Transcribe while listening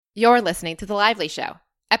You're listening to The Lively Show,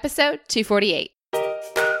 episode 248.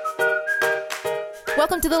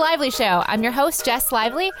 Welcome to The Lively Show. I'm your host, Jess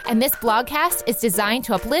Lively, and this blogcast is designed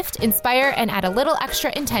to uplift, inspire, and add a little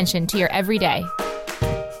extra intention to your everyday.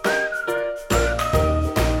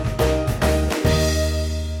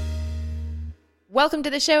 Welcome to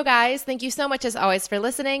the show, guys. Thank you so much, as always, for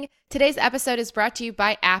listening. Today's episode is brought to you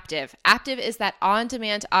by Aptiv. Aptiv is that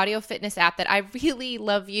on-demand audio fitness app that I really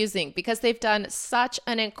love using because they've done such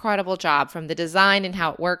an incredible job from the design and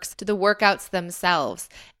how it works to the workouts themselves.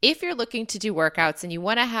 If you're looking to do workouts and you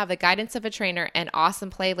want to have the guidance of a trainer and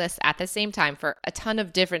awesome playlists at the same time for a ton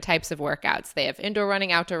of different types of workouts, they have indoor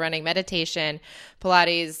running, outdoor running, meditation,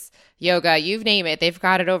 Pilates, yoga, you name it, they've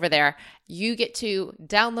got it over there. You get to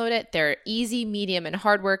download it. They're easy, medium, and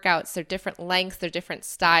hard workouts. They're different lengths. They're different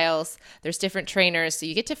styles. There's different trainers. So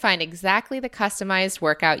you get to find exactly the customized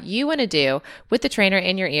workout you want to do with the trainer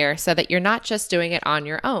in your ear so that you're not just doing it on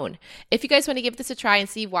your own. If you guys want to give this a try and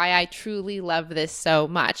see why I truly love this so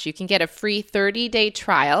much, you can get a free 30-day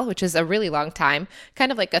trial, which is a really long time,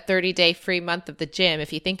 kind of like a 30-day free month of the gym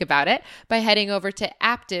if you think about it, by heading over to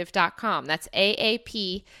aptiv.com. That's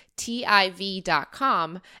AAPTIV.com,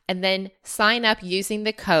 and then sign up using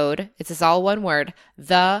the code, this is all one word,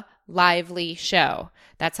 The Lively Show.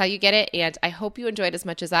 That's how you get it, and I hope you enjoyed as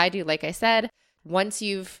much as I do. Like I said, once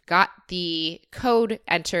you've got the code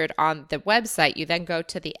entered on the website, you then go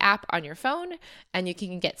to the app on your phone and you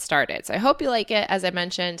can get started. So I hope you like it. As I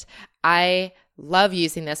mentioned, I love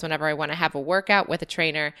using this whenever I want to have a workout with a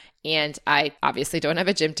trainer, and I obviously don't have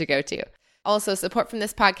a gym to go to. Also, support from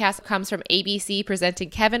this podcast comes from ABC presenting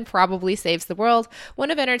Kevin Probably Saves the World, one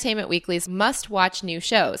of Entertainment Weekly's must-watch new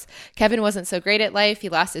shows. Kevin wasn't so great at life. He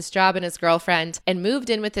lost his job and his girlfriend and moved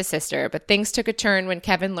in with his sister, but things took a turn when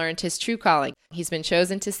Kevin learned his true calling. He's been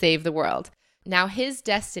chosen to save the world. Now his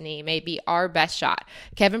destiny may be our best shot.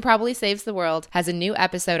 Kevin Probably Saves the World has a new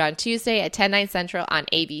episode on Tuesday at 10/9 Central on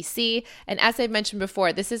ABC. And as I've mentioned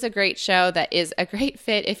before, this is a great show that is a great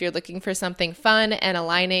fit if you're looking for something fun and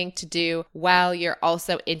aligning to do while you're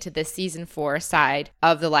also into the season 4 side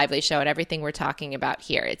of The Lively Show and everything we're talking about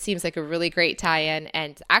here. It seems like a really great tie-in.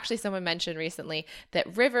 And actually someone mentioned recently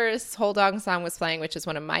that River's Hold On song was playing, which is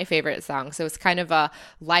one of my favorite songs. So it's kind of a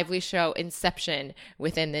Lively Show inception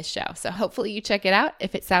within this show. So hopefully you check it out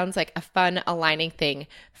if it sounds like a fun aligning thing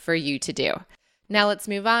for you to do. Now let's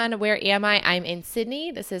move on. Where am I? I'm in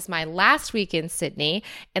Sydney. This is my last week in Sydney,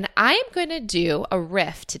 and I'm going to do a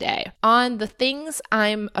riff today on the things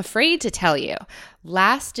I'm afraid to tell you.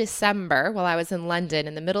 Last December, while I was in London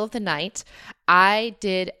in the middle of the night, I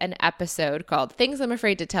did an episode called Things I'm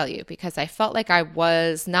Afraid to Tell You because I felt like I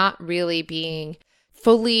was not really being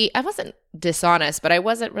I wasn't dishonest, but I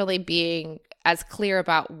wasn't really being as clear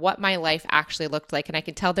about what my life actually looked like. And I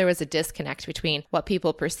could tell there was a disconnect between what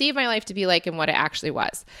people perceive my life to be like and what it actually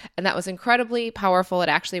was. And that was incredibly powerful. It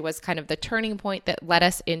actually was kind of the turning point that led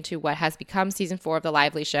us into what has become season 4 of The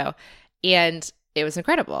Lively Show. And it was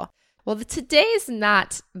incredible. Well, today's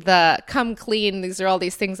not the come clean, these are all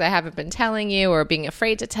these things I haven't been telling you or being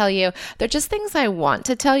afraid to tell you. They're just things I want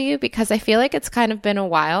to tell you because I feel like it's kind of been a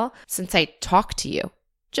while since I talked to you.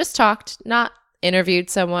 Just talked, not interviewed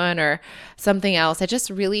someone or something else. I just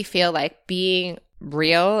really feel like being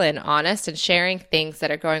real and honest and sharing things that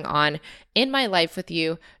are going on in my life with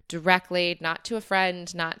you directly, not to a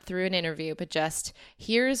friend, not through an interview, but just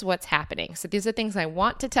here's what's happening. So these are things I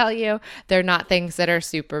want to tell you. They're not things that are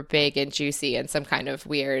super big and juicy and some kind of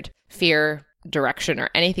weird fear direction or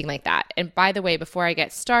anything like that. And by the way, before I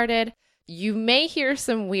get started, you may hear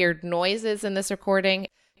some weird noises in this recording.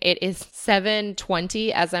 It is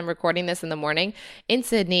 7:20 as I'm recording this in the morning in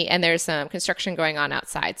Sydney, and there's some construction going on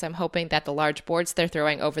outside. So I'm hoping that the large boards they're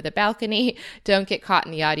throwing over the balcony don't get caught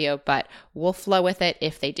in the audio, but we'll flow with it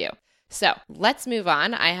if they do. So let's move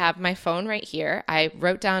on. I have my phone right here. I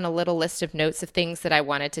wrote down a little list of notes of things that I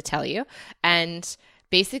wanted to tell you, and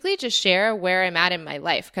basically just share where I'm at in my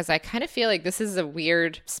life because I kind of feel like this is a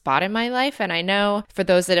weird spot in my life. And I know for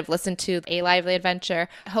those that have listened to A Lively Adventure,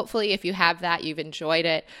 hopefully if you have that, you've enjoyed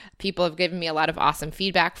it. People have given me a lot of awesome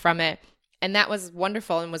feedback from it. And that was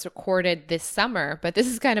wonderful and was recorded this summer. But this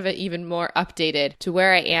is kind of even more updated to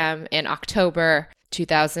where I am in October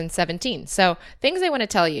 2017. So things I want to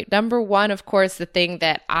tell you. Number one, of course, the thing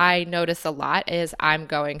that I notice a lot is I'm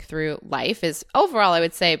going through life is overall, I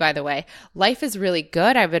would say, by the way, life is really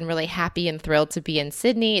good. I've been really happy and thrilled to be in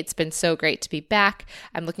Sydney. It's been so great to be back.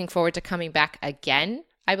 I'm looking forward to coming back again,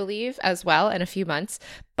 I believe, as well in a few months.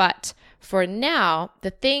 But for now,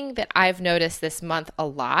 the thing that I've noticed this month a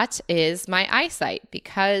lot is my eyesight,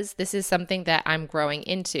 because this is something that I'm growing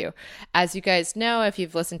into. As you guys know, if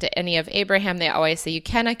you've listened to any of Abraham, they always say you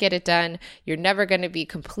cannot get it done. You're never going to be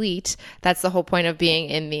complete. That's the whole point of being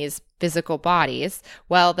in these physical bodies.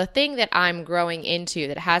 Well, the thing that I'm growing into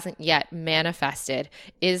that hasn't yet manifested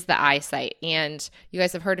is the eyesight. And you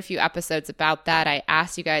guys have heard a few episodes about that. I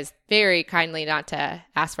asked you guys very kindly not to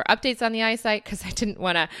ask for updates on the eyesight because I didn't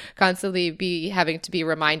want to constantly be having to be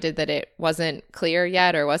reminded that it wasn't clear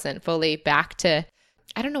yet or wasn't fully back to,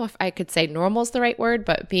 I don't know if I could say normal is the right word,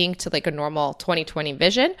 but being to like a normal 20/20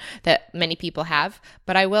 vision that many people have.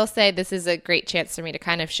 But I will say this is a great chance for me to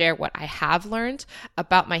kind of share what I have learned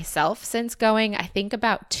about myself since going, I think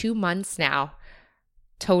about 2 months now,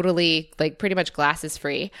 totally like pretty much glasses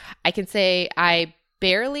free. I can say I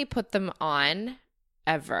barely put them on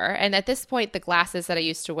ever. And at this point, the glasses that I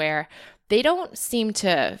used to wear, they don't seem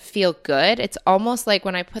to feel good. It's almost like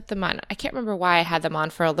when I put them on, I can't remember why I had them on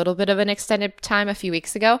for a little bit of an extended time a few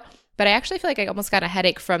weeks ago, but I actually feel like I almost got a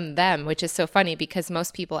headache from them, which is so funny because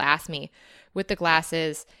most people ask me with the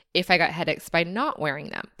glasses if I got headaches by not wearing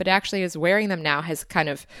them. But actually, as wearing them now has kind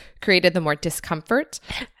of created the more discomfort.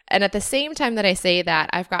 And at the same time that I say that,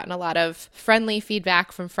 I've gotten a lot of friendly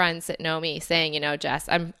feedback from friends that know me saying, Jess,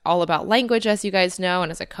 I'm all about language, as you guys know.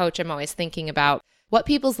 And as a coach, I'm always thinking about what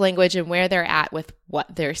people's language and where they're at with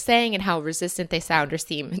what they're saying and how resistant they sound or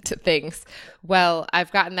seem to things. Well,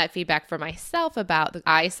 I've gotten that feedback for myself about the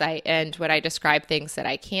eyesight and when I describe things that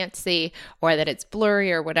I can't see or that it's blurry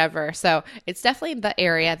or whatever. So it's definitely the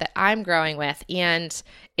area that I'm growing with. And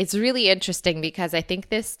it's really interesting because I think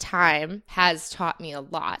this time has taught me a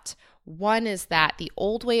lot. One is that the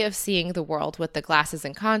old way of seeing the world with the glasses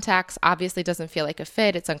and contacts obviously doesn't feel like a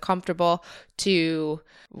fit. It's uncomfortable to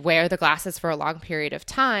wear the glasses for a long period of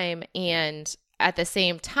time. And at the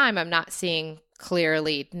same time, I'm not seeing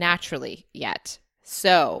clearly naturally yet.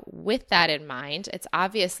 So with that in mind, it's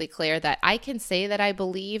obviously clear that I can say that I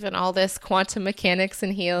believe in all this quantum mechanics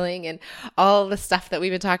and healing and all the stuff that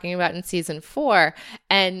we've been talking about in season 4.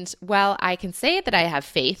 And while I can say that I have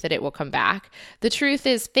faith that it will come back, the truth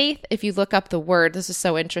is faith, if you look up the word, this is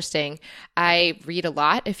so interesting. I read a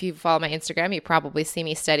lot. If you follow my Instagram, you probably see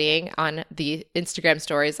me studying on the Instagram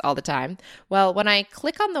stories all the time. Well, when I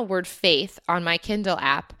click on the word faith on my Kindle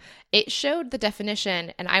app, it showed the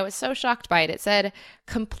definition, and I was so shocked by it. It said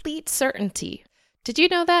complete certainty. Did you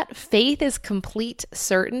know that? Faith is complete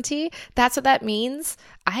certainty. That's what that means.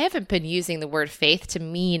 I haven't been using the word faith to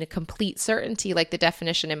mean complete certainty like the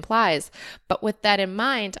definition implies. But with that in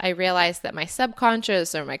mind, I realized that my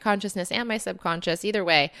subconscious or my consciousness and my subconscious, either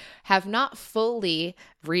way, have not fully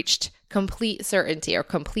reached complete certainty or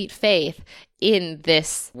complete faith in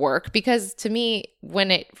this work, because to me,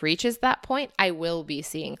 when it reaches that point, I will be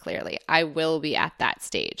seeing clearly. I will be at that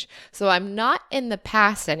stage. So I'm not in the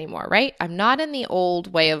past anymore, right? I'm not in the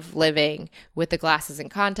old way of living with the glasses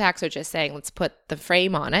and contacts or just saying, let's put a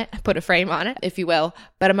frame on it, if you will.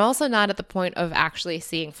 But I'm also not at the point of actually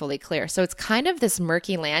seeing fully clear. So it's kind of this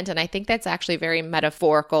murky land. And I think that's actually very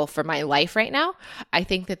metaphorical for my life right now. I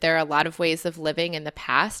think that there are a lot of ways of living in the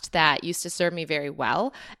past that used to serve me very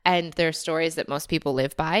well. And there are stories that most people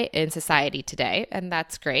live by in society today, and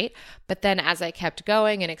that's great. But then as I kept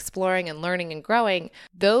going and exploring and learning and growing,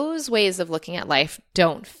 those ways of looking at life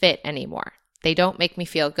don't fit anymore. They don't make me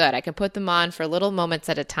feel good. I can put them on for little moments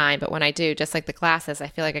at a time, but when I do, just like the glasses, I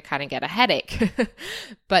feel like I kind of get a headache.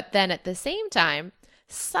 But then at the same time,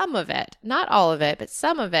 some of it, not all of it, but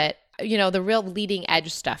some of it, the real leading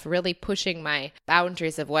edge stuff, really pushing my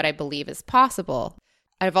boundaries of what I believe is possible.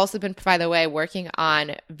 I've also been, by the way, working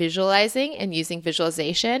on visualizing and using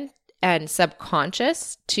visualization and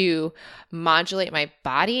subconscious to modulate my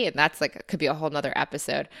body. And that's could be a whole nother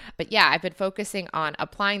episode. But yeah, I've been focusing on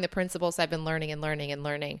applying the principles I've been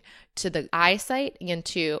learning to the eyesight and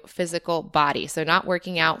to physical body. So not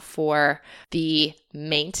working out for the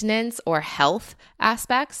maintenance or health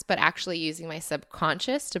aspects, but actually using my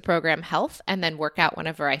subconscious to program health and then work out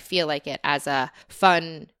whenever I feel like it as a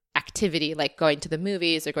fun activity, like going to the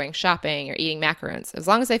movies or going shopping or eating macarons. As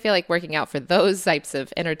long as I feel like working out for those types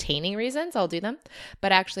of entertaining reasons, I'll do them.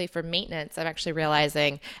 But actually for maintenance, I'm actually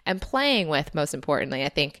realizing and playing with, most importantly, I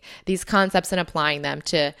think these concepts and applying them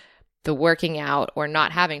to the working out or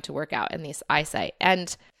not having to work out in these eyesight.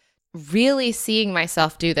 And really seeing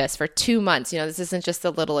myself do this for 2 months. This isn't just a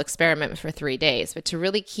little experiment for 3 days, but to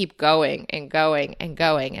really keep going and going and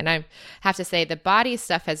going. And I have to say the body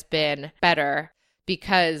stuff has been better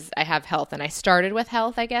because I have health and I started with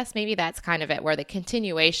health, I guess. Maybe that's kind of it, where the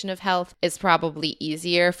continuation of health is probably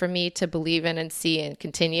easier for me to believe in and see and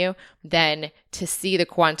continue than to see the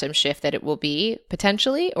quantum shift that it will be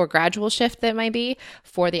potentially, or gradual shift that might be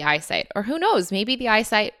for the eyesight. Or who knows, maybe the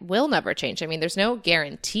eyesight will never change. I mean, there's no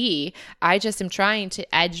guarantee. I just am trying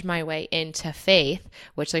to edge my way into faith,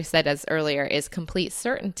 which, like I said as earlier, is complete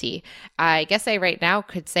certainty. I guess I right now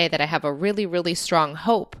could say that I have a really, really strong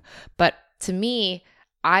hope, but to me,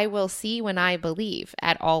 I will see when I believe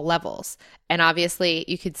at all levels. And obviously,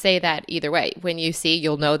 you could say that either way. When you see,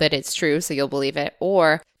 you'll know that it's true, so you'll believe it.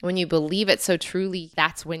 Or when you believe it so truly,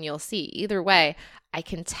 that's when you'll see. Either way, I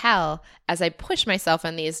can tell as I push myself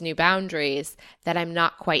on these new boundaries that I'm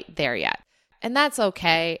not quite there yet. And that's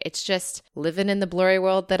okay. It's just living in the blurry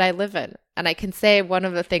world that I live in. And I can say one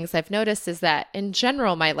of the things I've noticed is that in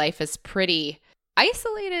general, my life is pretty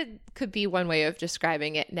isolated, could be one way of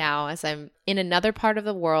describing it now, as I'm in another part of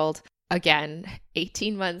the world, again,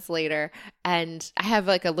 18 months later, and I have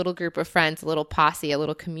like a little group of friends, a little posse, a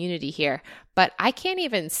little community here, but I can't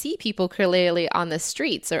even see people clearly on the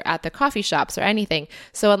streets or at the coffee shops or anything.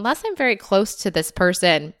 So unless I'm very close to this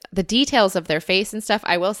person, the details of their face and stuff,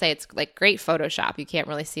 I will say it's like great Photoshop. You can't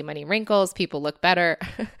really see many wrinkles. People look better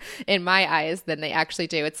in my eyes than they actually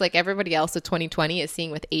do. It's like everybody else with 2020 is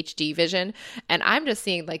seeing with HD vision, and I'm just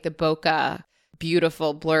seeing like the bokeh,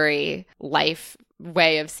 beautiful, blurry life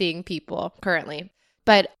way of seeing people currently.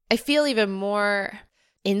 But I feel even more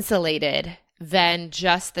insulated than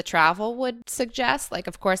just the travel would suggest. Like,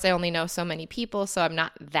 of course, I only know so many people, so I'm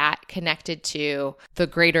not that connected to the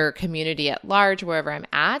greater community at large, wherever I'm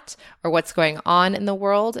at, or what's going on in the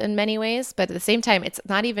world in many ways. But at the same time, it's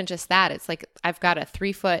not even just that. It's like I've got a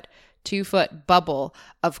 3-foot, 2-foot bubble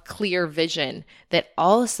of clear vision that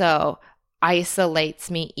also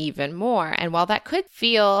isolates me even more. And while that could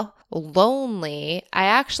feel lonely, I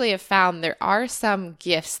actually have found there are some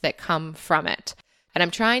gifts that come from it. And I'm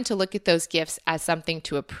trying to look at those gifts as something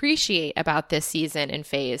to appreciate about this season and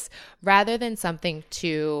phase, rather than something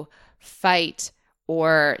to fight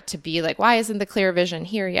or to be like, why isn't the clear vision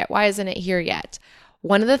here yet? Why isn't it here yet?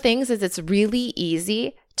 One of the things is it's really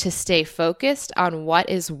easy to stay focused on what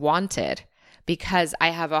is wanted, because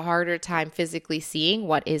I have a harder time physically seeing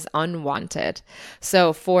what is unwanted.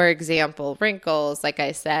 So for example, wrinkles, like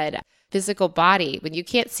I said, physical body. When you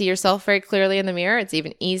can't see yourself very clearly in the mirror, it's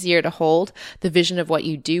even easier to hold the vision of what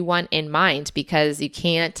you do want in mind, because you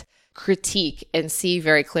can't critique and see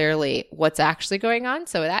very clearly what's actually going on.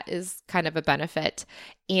 So that is kind of a benefit.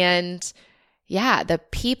 And yeah, the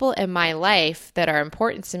people in my life that are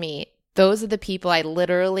important to me, those are the people I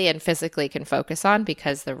literally and physically can focus on,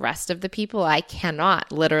 because the rest of the people I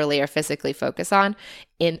cannot literally or physically focus on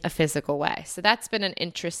in a physical way. So that's been an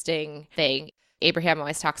interesting thing. Abraham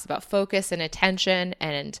always talks about focus and attention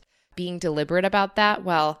and being deliberate about that.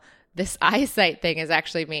 Well, this eyesight thing has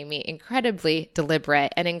actually made me incredibly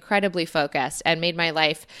deliberate and incredibly focused, and made my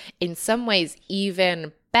life in some ways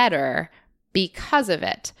even better because of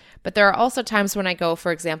it. But there are also times when I go,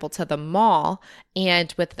 for example, to the mall,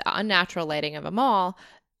 and with the unnatural lighting of a mall,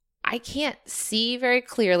 I can't see very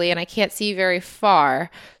clearly and I can't see very far.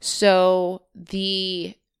 So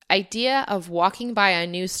the idea of walking by a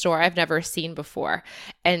new store I've never seen before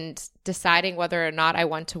and deciding whether or not I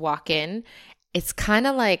want to walk in, it's kind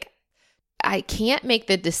of like I can't make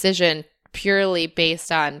the decision purely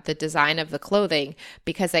based on the design of the clothing,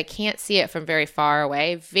 because I can't see it from very far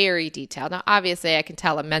away, very detailed. Now, obviously, I can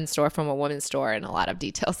tell a men's store from a women's store and a lot of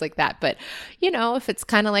details like that. But, if it's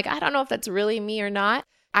kind of like, I don't know if that's really me or not,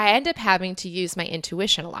 I end up having to use my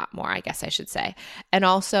intuition a lot more, I guess I should say. And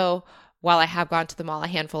also, while I have gone to the mall a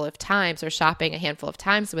handful of times, or shopping a handful of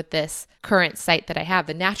times with this current site that I have,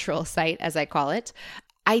 the natural site, as I call it,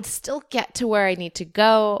 I still get to where I need to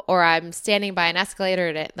go, or I'm standing by an escalator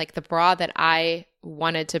and like the bra that I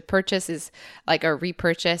wanted to purchase is like a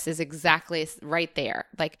repurchase is exactly right there.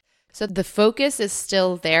 Like, so the focus is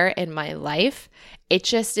still there in my life. It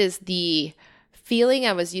just is the feeling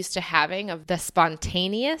I was used to having of the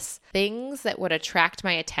spontaneous things that would attract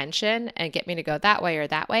my attention and get me to go that way or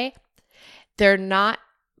that way. They're not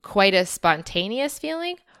quite a spontaneous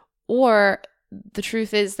feeling, or the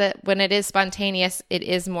truth is that when it is spontaneous, it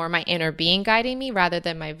is more my inner being guiding me rather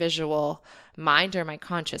than my visual mind or my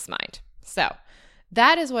conscious mind. So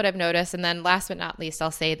that is what I've noticed. And then last but not least, I'll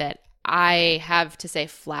say that I have to say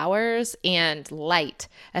flowers and light,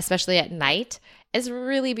 especially at night, is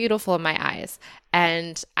really beautiful in my eyes.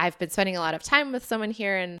 And I've been spending a lot of time with someone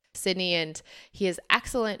here in Sydney, and he has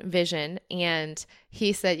excellent vision. And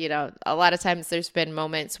he said, a lot of times there's been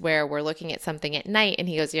moments where we're looking at something at night and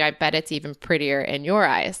he goes, I bet it's even prettier in your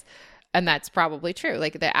eyes. And that's probably true.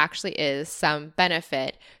 Like there actually is some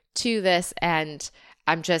benefit to this, and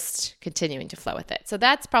I'm just continuing to flow with it. So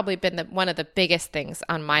that's probably been one of the biggest things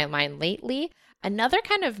on my mind lately. Another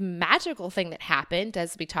kind of magical thing that happened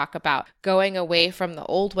as we talk about going away from the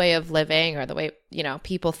old way of living, or the way,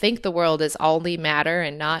 people think the world is only matter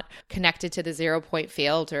and not connected to the 0-point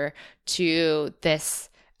field, or to this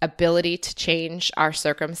ability to change our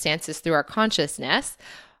circumstances through our consciousness.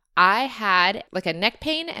 I had like a neck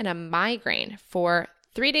pain and a migraine for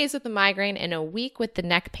 3 days with the migraine and a week with the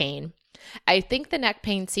neck pain. I think the neck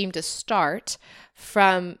pain seemed to start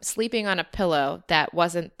from sleeping on a pillow that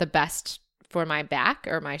wasn't the best for my back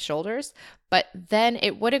or my shoulders, but then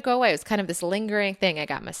it wouldn't go away. It was kind of this lingering thing. I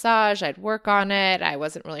got massage, I'd work on it. I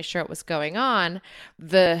wasn't really sure what was going on.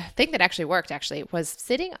 The thing that actually worked was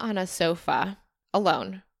sitting on a sofa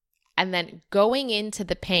alone and then going into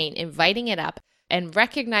the pain, inviting it up and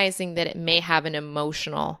recognizing that it may have an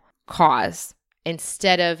emotional cause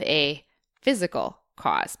instead of a physical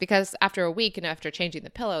cause. Because after a week and after changing the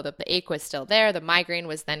pillow, the ache was still there. The migraine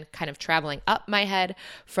was then kind of traveling up my head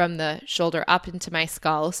from the shoulder up into my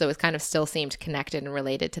skull. So it kind of still seemed connected and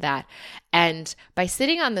related to that. And by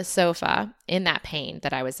sitting on the sofa in that pain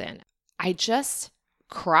that I was in, I just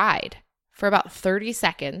cried for about 30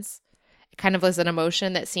 seconds. It kind of was an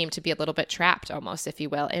emotion that seemed to be a little bit trapped almost, if you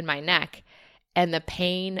will, in my neck. And the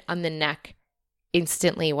pain on the neck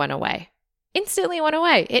instantly went away.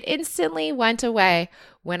 It instantly went away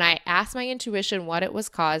when I asked my intuition what it was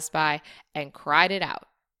caused by and cried it out.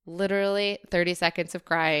 Literally 30 seconds of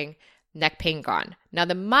crying, neck pain gone. Now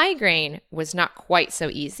the migraine was not quite so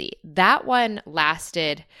easy. That one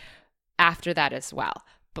lasted after that as well.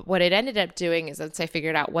 But what it ended up doing is, once I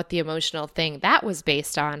figured out what the emotional thing that was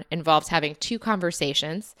based on, involved having 2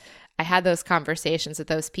 conversations. I had those conversations with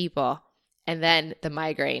those people, and then the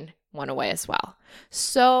migraine went away as well.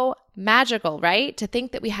 So magical, right? To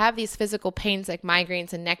think that we have these physical pains like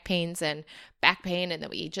migraines and neck pains and back pain, and that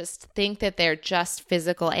we just think that they're just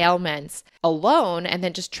physical ailments alone and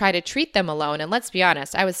then just try to treat them alone. And let's be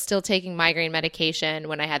honest, I was still taking migraine medication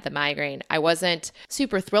when I had the migraine. I wasn't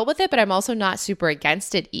super thrilled with it, but I'm also not super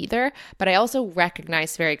against it either. But I also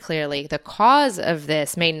recognize very clearly the cause of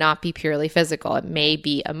this may not be purely physical. It may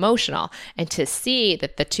be emotional. And to see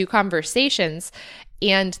that the 2 conversations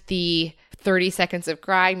and the 30 seconds of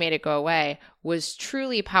crying made it go away was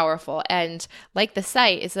truly powerful. And like the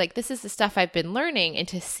site is like, this is the stuff I've been learning, and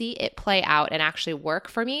to see it play out and actually work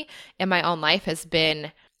for me in my own life has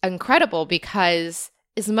been incredible, because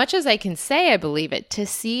as much as I can say I believe it, to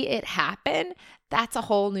see it happen, that's a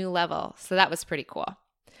whole new level. So that was pretty cool.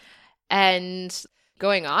 And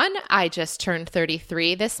going on, I just turned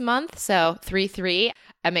 33 this month. So 3-3.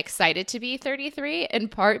 I'm excited to be 33, in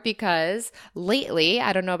part because lately,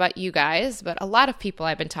 I don't know about you guys, but a lot of people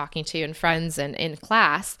I've been talking to, and friends and in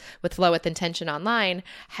class with Flow with Intention Online,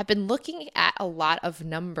 have been looking at a lot of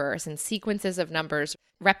numbers and sequences of numbers,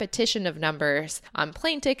 repetition of numbers on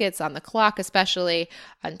plane tickets, on the clock, especially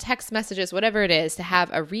on text messages, whatever it is, to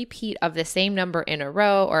have a repeat of the same number in a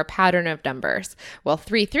row or a pattern of numbers. Well,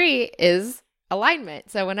 3-3 is alignment.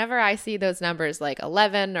 So whenever I see those numbers like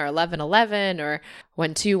 11 or 1111 or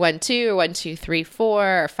 1212 or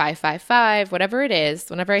 1234 or 555, whatever it is,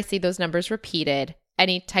 whenever I see those numbers repeated,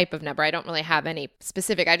 any type of number, I don't really have any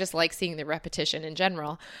specific, I just like seeing the repetition in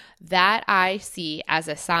general, that I see as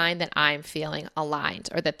a sign that I'm feeling aligned,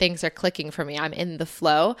 or that things are clicking for me. I'm in the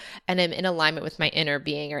flow and I'm in alignment with my inner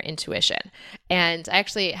being or intuition. And I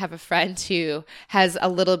actually have a friend who has a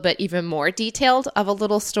little bit even more detailed of a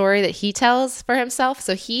little story that he tells for himself.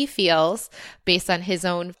 So he feels, based on his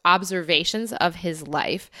own observations of his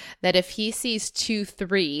life, that if he sees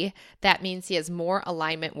 2-3, that means he has more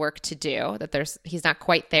alignment work to do, that he's not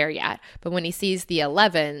quite there yet. But when he sees the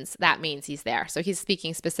 11s, that means he's there. So he's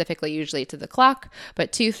speaking specifically usually to the clock,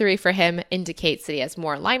 but 2-3 for him indicates that he has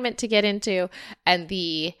more alignment to get into. And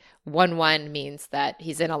the 1-1 means that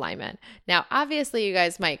he's in alignment. Now, obviously, you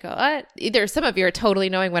guys might go, either some of you are totally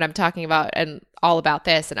knowing what I'm talking about and all about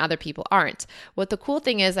this, and other people aren't. What the cool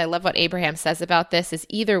thing is, I love what Abraham says about this, is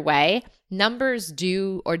either way, numbers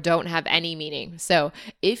do or don't have any meaning. So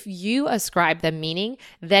if you ascribe them meaning,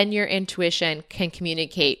 then your intuition can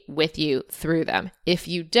communicate with you through them. If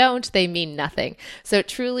you don't, they mean nothing. So it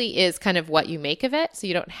truly is kind of what you make of it. So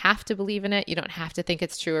you don't have to believe in it. You don't have to think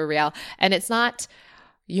it's true or real. And it's not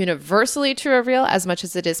universally true or real as much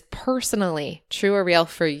as it is personally true or real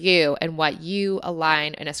for you and what you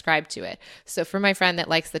align and ascribe to it. So for my friend that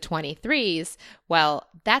likes the 23s, well,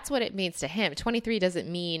 that's what it means to him. 23 doesn't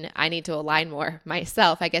mean I need to align more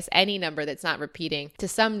myself. I guess any number that's not repeating, to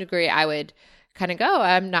some degree, I would kind of go,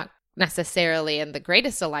 I'm not necessarily in the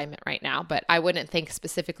greatest alignment right now, but I wouldn't think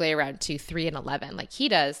specifically around 2, 3, and 11 like he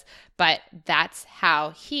does. But that's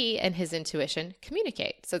how he and his intuition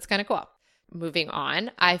communicate. So it's kind of cool. Moving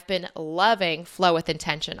on, I've been loving Flow with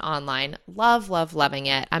Intention online. Loving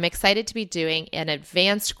it. I'm excited to be doing an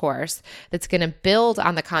advanced course that's going to build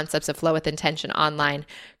on the concepts of Flow with Intention online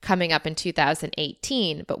coming up in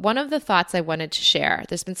 2018. But one of the thoughts I wanted to share,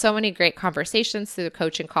 there's been so many great conversations through the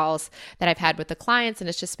coaching calls that I've had with the clients, and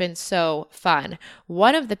it's just been so fun.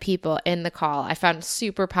 One of the people in the call I found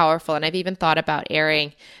super powerful, and I've even thought about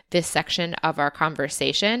airing this section of our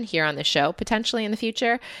conversation here on the show potentially in the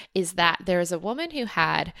future, is that there's a woman who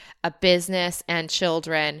had a business and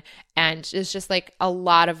children, and there's just like a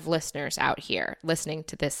lot of listeners out here listening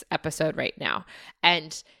to this episode right now.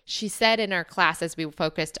 And she said in our class, as we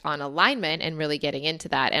focused on alignment and really getting into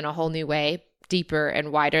that in a whole new way, deeper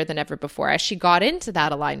and wider than ever before, as she got into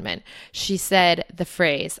that alignment, she said the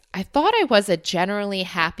phrase, "I thought I was a generally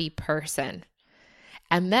happy person.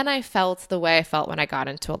 And then I felt the way I felt when I got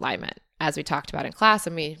into alignment," as we talked about in class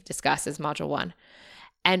and we discussed as module 1.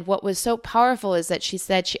 And what was so powerful is that she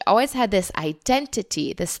said she always had this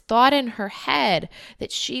identity, this thought in her head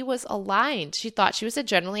that she was aligned. She thought she was a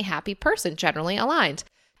generally happy person, generally aligned.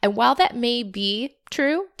 And while that may be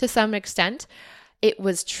true to some extent, it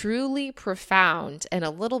was truly profound and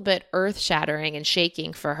a little bit earth-shattering and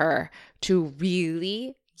shaking for her to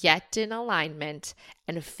really get in alignment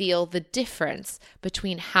and feel the difference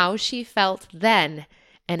between how she felt then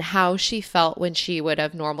and how she felt when she would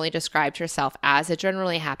have normally described herself as a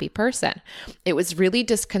generally happy person. It was really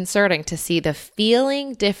disconcerting to see the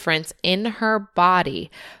feeling difference in her body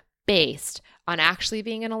based on actually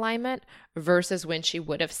being in alignment versus when she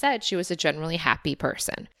would have said she was a generally happy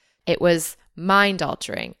person. It was mind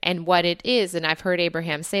altering. And what it is, and I've heard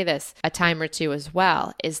Abraham say this a time or two as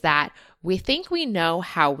well, is that we think we know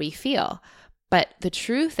how we feel. But the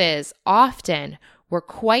truth is, often we're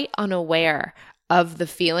quite unaware of the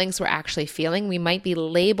feelings we're actually feeling. We might be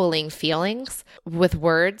labeling feelings with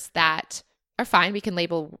words that are fine. We can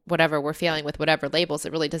label whatever we're feeling with whatever labels.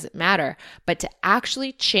 It really doesn't matter. But to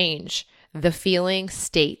actually change the feeling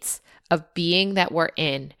states of being that we're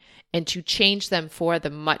in and to change them for the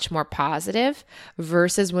much more positive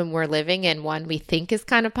versus when we're living in one we think is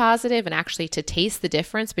kind of positive, and actually to taste the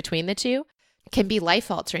difference between the two can be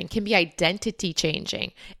life-altering, can be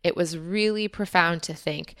identity-changing. It was really profound to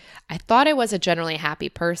think, I thought I was a generally happy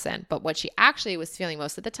person, but what she actually was feeling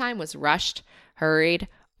most of the time was rushed, hurried,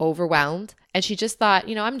 overwhelmed. And she just thought,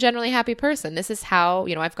 I'm a generally happy person. This is how,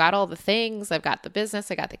 I've got all the things. I've got the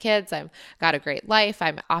business. I got the kids. I've got a great life.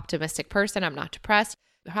 I'm an optimistic person. I'm not depressed.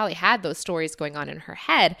 Probably had those stories going on in her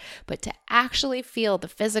head, but to actually feel the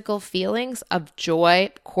physical feelings of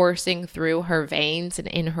joy coursing through her veins and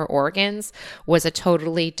in her organs was a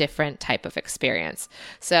totally different type of experience.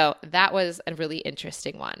 So that was a really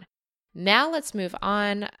interesting one. Now let's move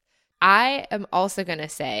on. I am also going to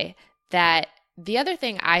say that the other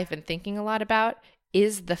thing I've been thinking a lot about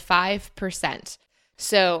is the 5%.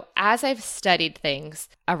 So as I've studied things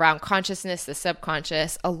around consciousness, the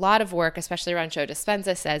subconscious, a lot of work, especially around Joe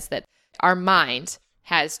Dispenza, says that our mind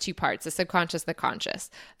has two parts, the subconscious, the conscious.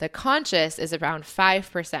 The conscious is around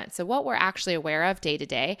 5%. So what we're actually aware of day to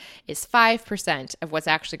day is 5% of what's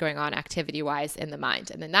actually going on activity-wise in the mind.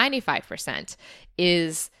 And the 95%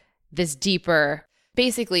 is this deeper,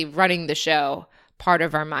 basically running the show part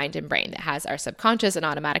of our mind and brain that has our subconscious and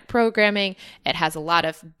automatic programming. It has a lot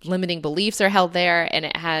of limiting beliefs are held there, and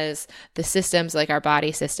it has the systems like our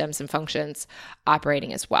body systems and functions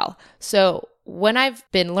operating as well. So when I've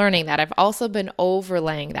been learning that, I've also been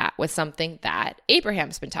overlaying that with something that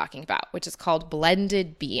Abraham's been talking about, which is called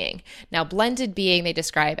blended being. Now, blended being they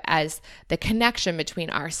describe as the connection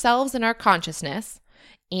between ourselves and our consciousness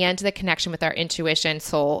and the connection with our intuition,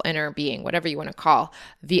 soul, inner being, whatever you want to call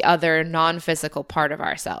the other non-physical part of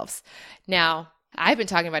ourselves. Now, I've been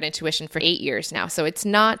talking about intuition for 8 years now, so it's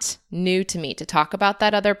not new to me to talk about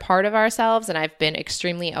that other part of ourselves, and I've been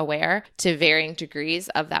extremely aware to varying degrees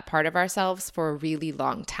of that part of ourselves for a really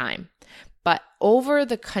long time. But over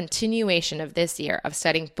the continuation of this year of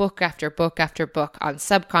studying book after book after book on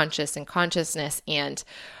subconscious and consciousness and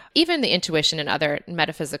even the intuition and other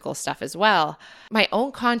metaphysical stuff as well, my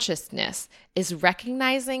own consciousness is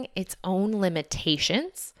recognizing its own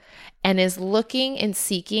limitations and is looking and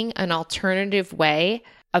seeking an alternative way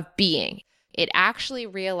of being. It actually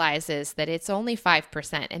realizes that it's only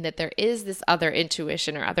 5% and that there is this other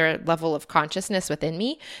intuition or other level of consciousness within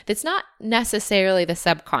me that's not necessarily the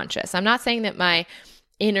subconscious. I'm not saying that my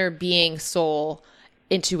inner being soul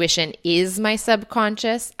intuition is my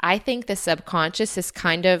subconscious. I think the subconscious is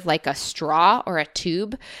kind of like a straw or a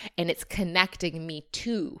tube, and it's connecting me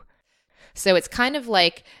to. So it's kind of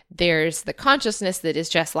like there's the consciousness that is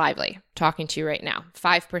just lively, talking to you right now,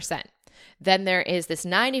 5%. Then there is this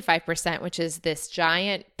 95%, which is this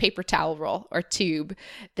giant paper towel roll or tube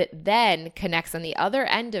that then connects on the other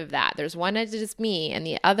end of that. There's one end is me, and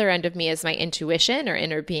the other end of me is my intuition or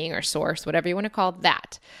inner being or source, whatever you want to call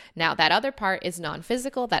that. Now, that other part is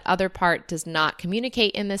non-physical. That other part does not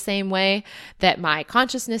communicate in the same way that my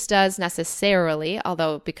consciousness does necessarily,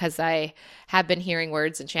 although because I have been hearing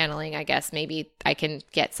words and channeling, I guess maybe I can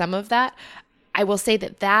get some of that. I will say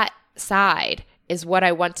that that side is what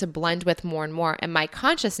I want to blend with more and more. And my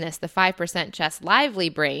consciousness, the 5% just lively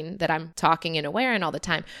brain that I'm talking and aware in all the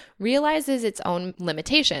time, realizes its own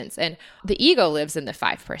limitations. And the ego lives in the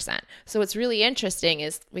 5%. So what's really interesting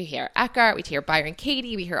is we hear Eckhart, we hear Byron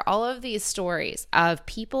Katie, we hear all of these stories of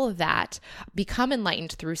people that become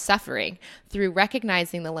enlightened through suffering, through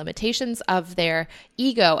recognizing the limitations of their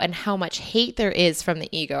ego and how much hate there is from the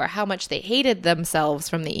ego, or how much they hated themselves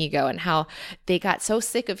from the ego, and how they got so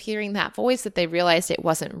sick of hearing that voice that they realized it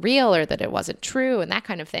wasn't real or that it wasn't true and that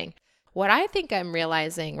kind of thing. What I think I'm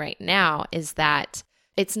realizing right now is that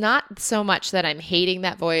it's not so much that I'm hating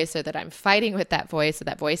that voice or that I'm fighting with that voice or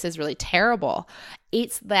that voice is really terrible.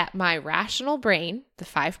 It's that my rational brain, the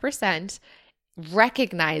 5%,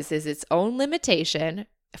 recognizes its own limitation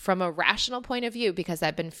from a rational point of view, because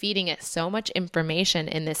I've been feeding it so much information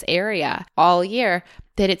in this area all year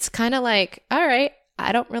that it's kind of like, all right,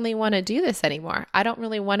 I don't really want to do this anymore. I don't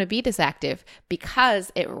really want to be this active,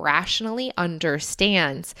 because it rationally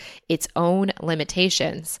understands its own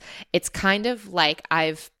limitations. It's kind of like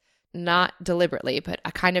I've not deliberately, but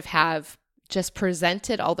I kind of have just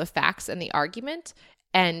presented all the facts and the argument,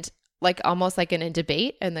 and like almost like in a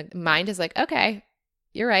debate, and the mind is like, okay,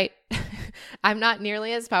 you're right. I'm not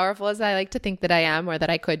nearly as powerful as I like to think that I am or that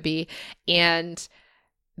I could be. And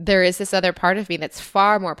there is this other part of me that's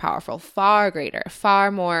far more powerful, far greater, far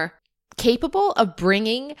more capable of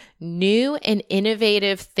bringing new and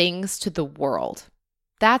innovative things to the world.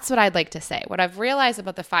 That's what I'd like to say. What I've realized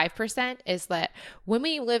about the 5% is that when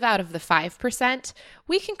we live out of the 5%,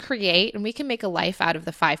 we can create and we can make a life out of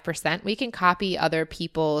the 5%. We can copy other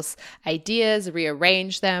people's ideas,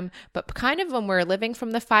 rearrange them. But kind of when we're living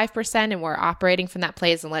from the 5% and we're operating from that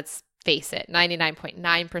place, and let's face it,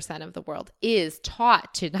 99.9% of the world is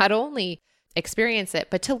taught to not only experience it,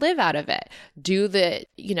 but to live out of it. Do the,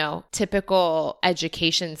 typical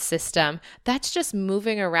education system that's just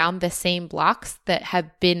moving around the same blocks that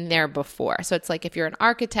have been there before. So it's like if you're an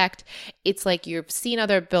architect, it's like you've seen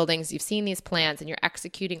other buildings, you've seen these plans, and you're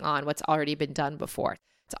executing on what's already been done before.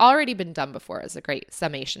 It's already been done before is a great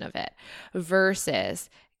summation of it. Versus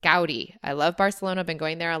Gaudi. I love Barcelona. I've been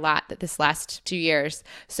going there a lot this last 2 years.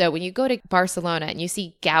 So when you go to Barcelona and you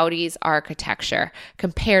see Gaudi's architecture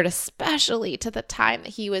compared especially to the time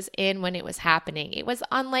that he was in when it was happening, it was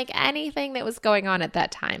unlike anything that was going on at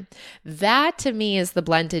that time. That to me is the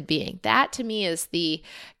blended being. That to me is the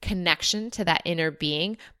connection to that inner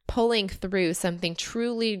being, pulling through something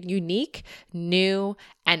truly unique, new,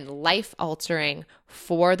 and life-altering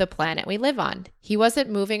for the planet we live on. He wasn't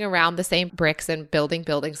moving around the same bricks and building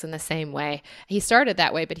buildings in the same way. He started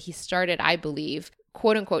that way, but he started, I believe,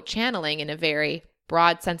 quote unquote, channeling in a very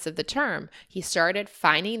broad sense of the term. He started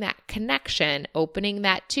finding that connection, opening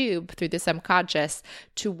that tube through the subconscious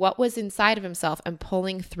to what was inside of himself and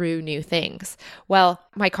pulling through new things. Well,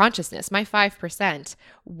 my consciousness, my 5%,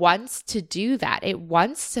 wants to do that. It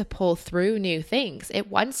wants to pull through new things. It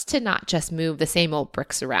wants to not just move the same old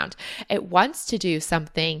bricks around. It wants to do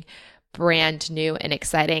something brand new and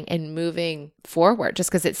exciting and moving forward just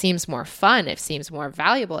because it seems more fun, it seems more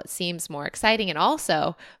valuable, it seems more exciting. And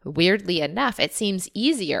also, weirdly enough, it seems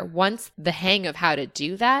easier once the hang of how to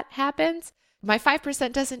do that happens. My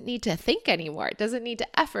 5% doesn't need to think anymore. It doesn't need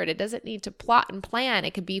to effort. It doesn't need to plot and plan.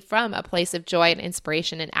 It can be from a place of joy and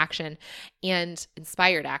inspiration and action, and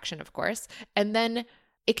inspired action, of course. And then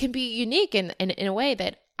it can be unique in a way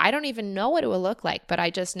that I don't even know what it will look like, but I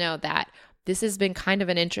just know that this has been kind of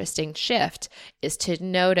an interesting shift, is to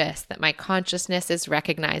notice that my consciousness is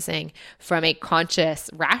recognizing from a conscious,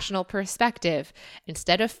 rational perspective.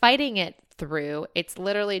 Instead of fighting it through, it's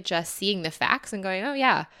literally just seeing the facts and going, oh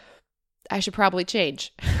yeah, I should probably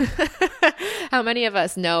change. How many of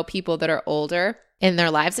us know people that are older in their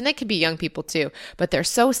lives. And it could be young people too, but they're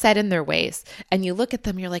so set in their ways. And you look at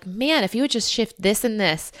them, you're like, man, if you would just shift this and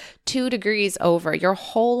this 2 degrees over, your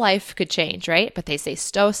whole life could change, right? But they stay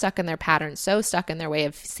so stuck in their patterns, so stuck in their way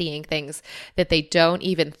of seeing things that they don't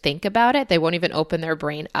even think about it. They won't even open their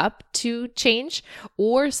brain up to change.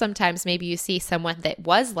 Or sometimes maybe you see someone that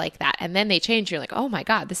was like that and then they change. You're like, oh my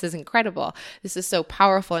God, this is incredible. This is so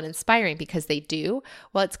powerful and inspiring because they do.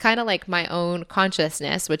 Well, it's kind of like my own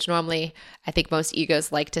consciousness, which normally I think most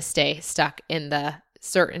egos like to stay stuck in the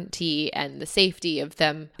certainty and the safety of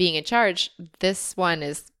them being in charge. This one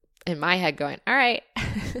is in my head going, all right,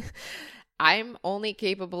 I'm only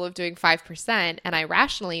capable of doing 5%, and I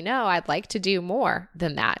rationally know I'd like to do more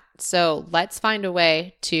than that. So let's find a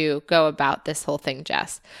way to go about this whole thing,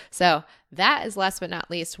 Jess. So that is last but not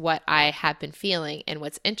least what I have been feeling. And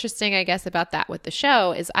what's interesting, I guess, about that with the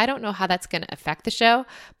show is I don't know how that's going to affect the show,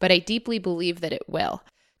 but I deeply believe that it will,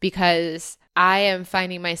 because I am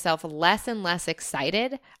finding myself less and less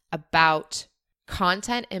excited about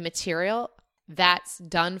content and material that's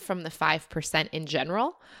done from the 5% in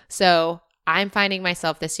general. So I'm finding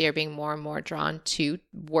myself this year being more and more drawn to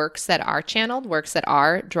works that are channeled, works that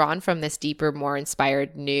are drawn from this deeper, more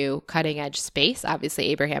inspired, new, cutting edge space. Obviously,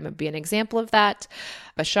 Abraham would be an example of that.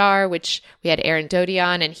 Bashar, which we had Aaron Doty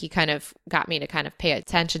on, and he kind of got me to kind of pay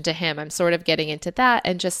attention to him. I'm sort of getting into that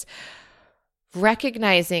and just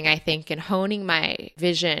recognizing, I think, and honing my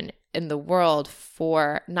vision in the world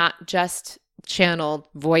for not just channeled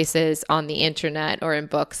voices on the internet or in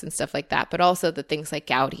books and stuff like that, but also the things like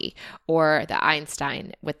Gaudi or the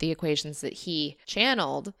Einstein with the equations that he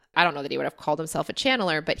channeled. I don't know that he would have called himself a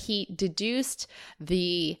channeler, but he deduced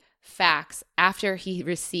the facts after he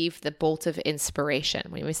received the bolt of inspiration.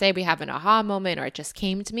 When we say we have an aha moment or it just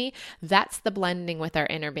came to me, that's the blending with our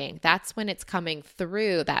inner being. That's when it's coming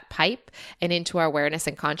through that pipe and into our awareness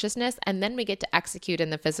and consciousness. And then we get to execute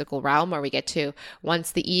in the physical realm, or we get to,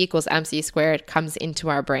 once the E equals MC squared comes into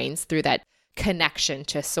our brains through that connection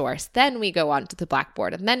to source, then we go onto the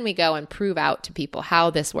blackboard and then we go and prove out to people how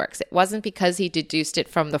this works. It wasn't because he deduced it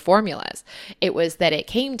from the formulas. It was that it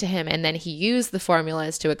came to him and then he used the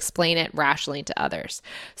formulas to explain it rationally to others.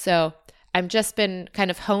 So I've just been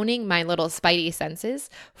kind of honing my little spidey senses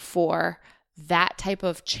for that type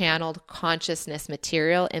of channeled consciousness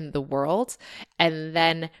material in the world, and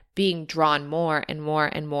then being drawn more and more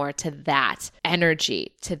and more to that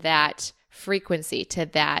energy, to that frequency, to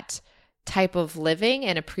that type of living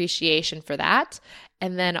and appreciation for that.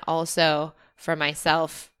 And then also for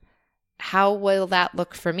myself, how will that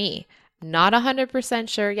look for me? Not 100%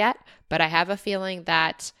 sure yet, but I have a feeling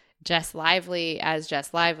that Jess Lively as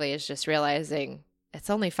Jess Lively is just realizing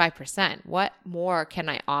it's only 5%. What more can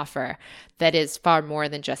I offer that is far more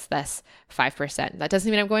than just this 5%? That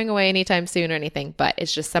doesn't mean I'm going away anytime soon or anything, but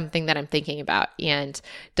it's just something that I'm thinking about. And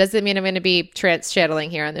doesn't mean I'm going to be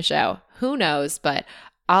trans-channeling here on the show. Who knows? But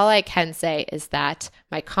all I can say is that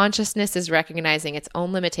my consciousness is recognizing its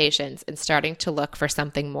own limitations and starting to look for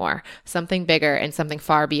something more, something bigger, and something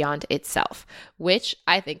far beyond itself, which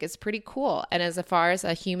I think is pretty cool. And as far as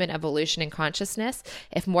a human evolution and consciousness,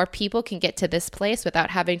 if more people can get to this place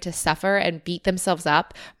without having to suffer and beat themselves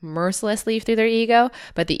up mercilessly through their ego,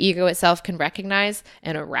 but the ego itself can recognize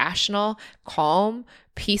in a rational, calm,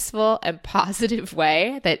 peaceful, and positive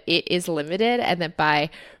way that it is limited, and that by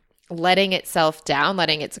letting itself down,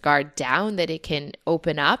 letting its guard down, that it can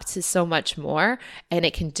open up to so much more, and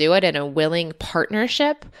it can do it in a willing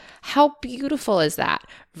partnership. How beautiful is that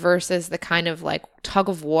versus the kind of like tug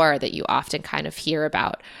of war that you often kind of hear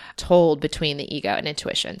about told between the ego and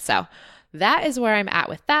intuition. So that is where I'm at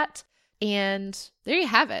with that. And there you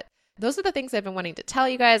have it. Those are the things I've been wanting to tell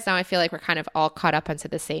you guys. Now I feel like we're kind of all caught up onto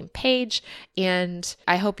the same page, and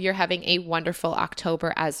I hope you're having a wonderful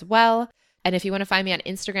October as well. And if you want to find me on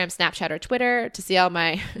Instagram, Snapchat, or Twitter to see all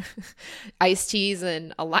my iced teas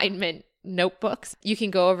and alignment notebooks, you can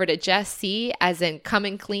go over to Jess C, as in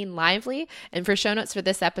Coming Clean Lively. And for show notes for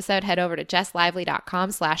this episode, head over to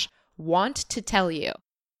jesslively.com/want-to-tell-you.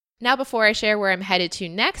 Now, before I share where I'm headed to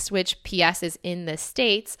next, which PS is in the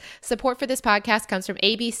States, support for this podcast comes from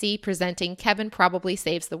ABC presenting Kevin Probably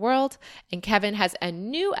Saves the World. And Kevin has a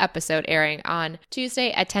new episode airing on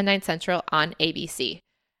Tuesday at 10/9 Central on ABC.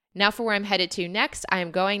 Now for where I'm headed to next, I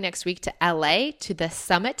am going next week to LA to the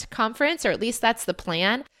Summit Conference, or at least that's the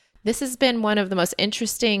plan. This has been one of the most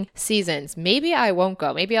interesting seasons. Maybe I won't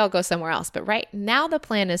go. Maybe I'll go somewhere else. But right now the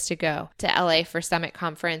plan is to go to LA for Summit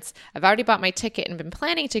Conference. I've already bought my ticket and been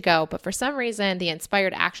planning to go, but for some reason, the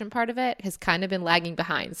inspired action part of it has kind of been lagging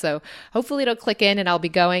behind. So hopefully it'll click in and I'll be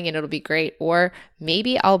going and it'll be great. Or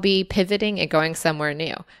maybe I'll be pivoting and going somewhere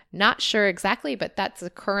new. Not sure exactly, but that's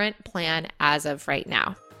the current plan as of right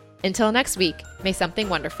now. Until next week, may something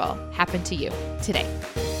wonderful happen to you today.